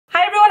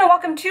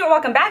welcome to or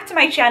welcome back to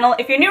my channel.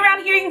 If you're new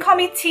around here, you can call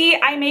me T.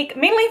 I make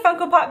mainly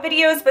Funko Pop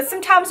videos, but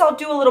sometimes I'll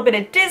do a little bit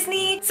of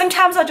Disney,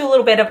 sometimes I'll do a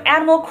little bit of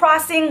Animal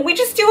Crossing. We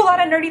just do a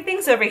lot of nerdy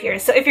things over here.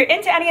 So if you're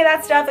into any of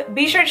that stuff,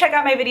 be sure to check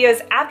out my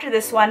videos after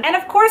this one. And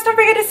of course, don't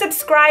forget to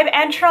subscribe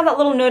and turn on that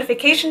little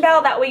notification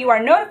bell. That way you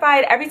are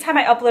notified every time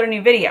I upload a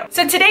new video.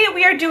 So today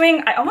we are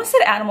doing, I almost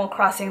said Animal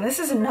Crossing. This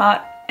is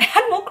not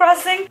Animal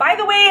Crossing. By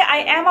the way,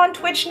 I am on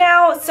Twitch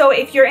now, so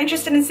if you're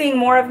interested in seeing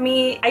more of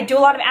me, I do a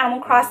lot of Animal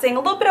Crossing, a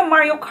little bit of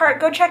Mario Kart.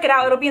 Go check it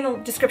out. It'll be in the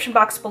description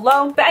box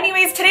below. But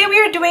anyways, today we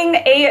are doing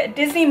a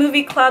Disney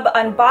Movie Club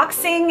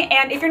unboxing,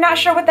 and if you're not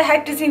sure what the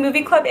heck Disney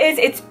Movie Club is,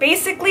 it's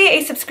basically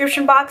a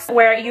subscription box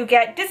where you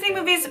get Disney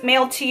movies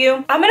mailed to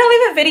you. I'm gonna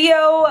leave a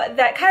video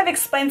that kind of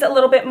explains it a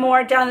little bit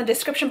more down in the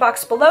description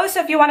box below, so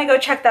if you want to go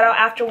check that out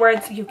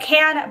afterwards, you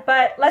can.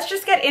 But let's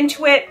just get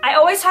into it. I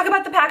always talk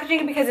about the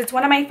packaging because it's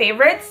one of my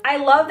favorites. I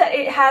love that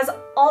it has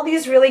all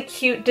these really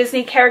cute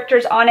Disney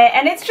characters on it,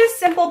 and it's just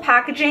simple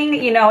packaging.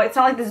 You know, it's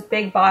not like this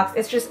big box.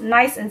 It's just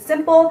nice and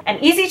simple and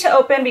easy to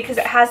open because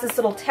it has this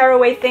little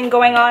tearaway thing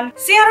going on.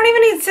 See, I don't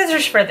even need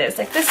scissors for this.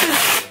 Like, this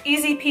is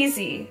easy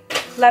peasy,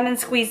 lemon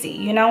squeezy,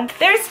 you know?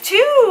 There's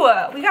two!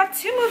 We got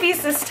two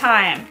movies this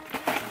time.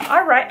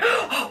 All right.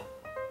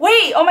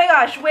 Wait, oh my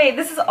gosh, wait,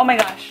 this is, oh my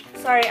gosh.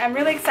 Sorry, I'm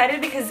really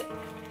excited because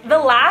the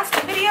last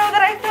video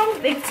that I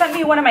filmed, they sent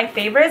me one of my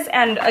favorites,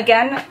 and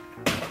again,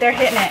 they're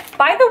hitting it.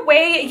 By the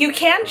way, you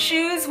can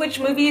choose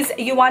which movies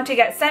you want to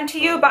get sent to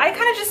you, but I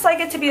kind of just like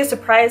it to be a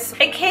surprise.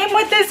 It came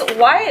with this,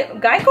 why,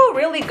 Geico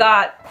really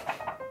got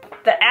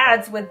the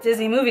ads with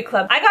Disney Movie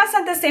Club. I got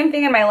sent the same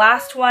thing in my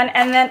last one,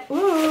 and then,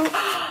 ooh,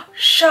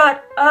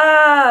 shut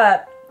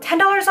up.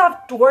 $10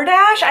 off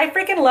DoorDash? I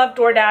freaking love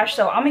DoorDash,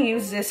 so I'm gonna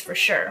use this for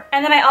sure.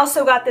 And then I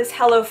also got this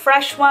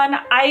HelloFresh one.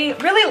 I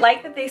really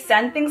like that they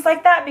send things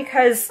like that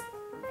because,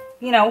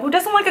 you know, who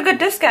doesn't like a good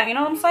discount, you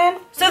know what I'm saying?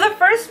 So the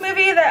first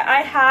movie that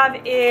I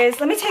have is,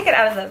 let me take it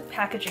out of the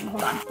packaging,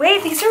 hold on.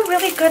 Wait, these are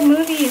really good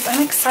movies,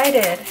 I'm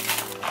excited.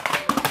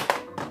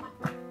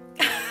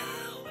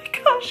 Oh my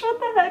gosh, what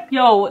the heck?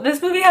 Yo,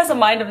 this movie has a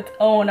mind of its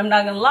own, I'm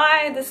not gonna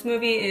lie, this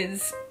movie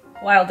is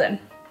wildin'.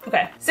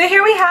 Okay, so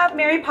here we have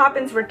Mary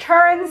Poppins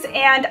Returns,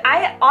 and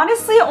I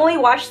honestly only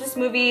watched this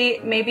movie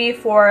maybe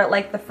for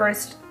like the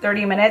first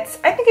 30 minutes.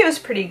 I think it was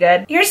pretty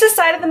good. Here's the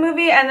side of the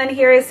movie, and then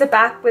here is the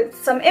back with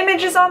some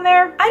images on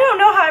there. I don't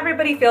know how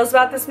everybody feels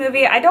about this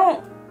movie. I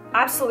don't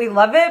absolutely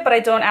love it, but I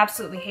don't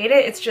absolutely hate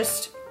it. It's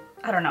just,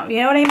 I don't know,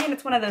 you know what I mean?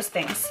 It's one of those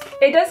things.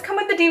 It does come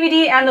with the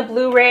DVD and the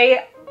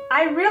Blu-ray.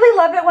 I really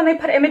love it when they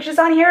put images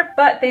on here,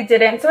 but they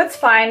didn't, so it's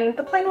fine.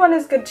 The plain one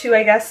is good too,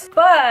 I guess.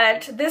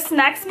 But this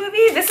next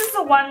movie, this is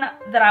the one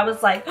that I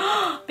was like,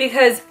 oh,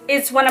 because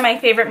it's one of my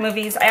favorite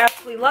movies. I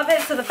absolutely love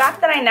it. So the fact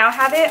that I now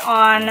have it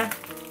on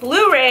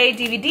Blu-ray,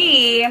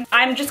 DVD,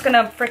 I'm just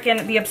gonna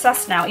freaking be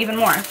obsessed now, even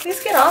more.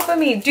 Please get off of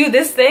me. Dude,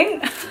 this thing,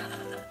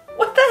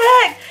 what the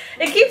heck?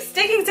 It keeps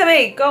sticking to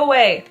me. Go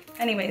away.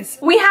 Anyways,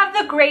 we have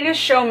The Greatest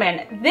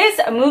Showman. This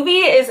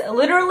movie is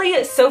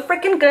literally so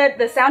freaking good.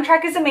 The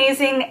soundtrack is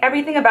amazing.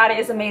 Everything about it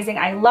is amazing.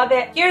 I love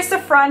it. Here's the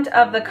front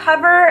of the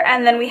cover,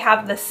 and then we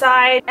have the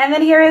side, and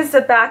then here is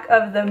the back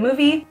of the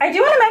movie. I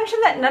do want to mention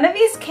that none of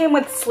these came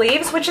with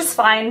sleeves, which is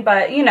fine,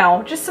 but you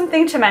know, just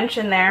something to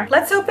mention there.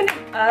 Let's open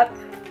it up.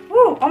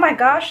 Ooh, oh my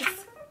gosh.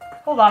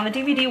 Hold on, the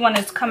DVD one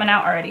is coming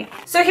out already.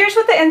 So here's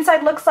what the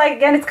inside looks like.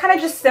 Again, it's kind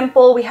of just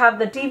simple. We have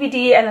the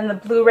DVD and then the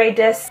Blu-ray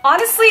disc.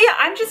 Honestly,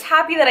 I'm just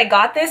happy that I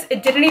got this.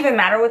 It didn't even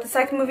matter what the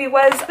second movie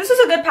was. This was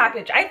a good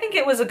package. I think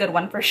it was a good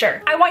one for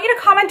sure. I want you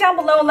to comment down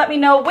below and let me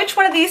know which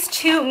one of these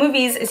two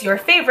movies is your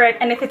favorite.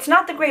 And if it's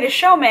not The Greatest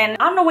Showman,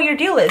 I don't know what your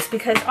deal is,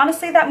 because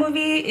honestly, that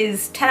movie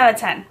is 10 out of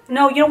 10.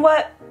 No, you know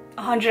what?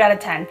 100 out of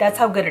 10. That's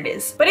how good it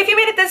is. But if you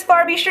made it this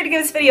far, be sure to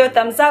give this video a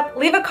thumbs up,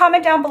 leave a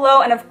comment down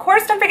below, and of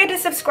course don't forget to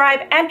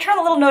subscribe and turn on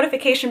the little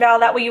notification bell.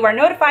 That way you are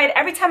notified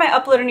every time I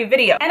upload a new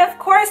video. And of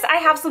course I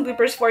have some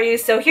bloopers for you,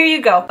 so here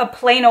you go. A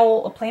plain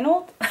old?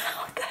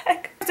 What the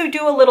heck? So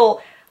do a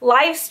little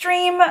live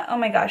stream. Oh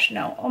my gosh,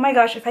 no. Oh my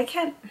gosh, if I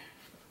can't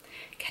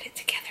get it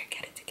together,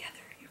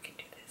 you can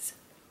do this.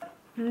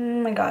 Oh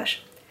my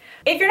gosh.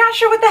 If you're not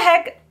sure what the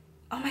heck,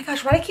 oh my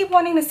gosh, why do I keep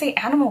wanting to say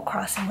Animal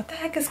Crossing? What the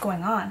heck is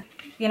going on?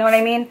 You know what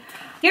I mean?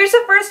 Here's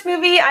the first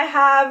movie I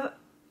have.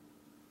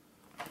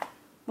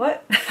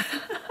 What?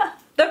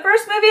 The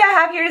first movie I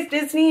have here is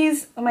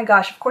Disney's. Oh my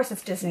gosh, of course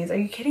it's Disney's. Are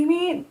you kidding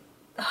me?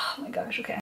 Oh my gosh, okay.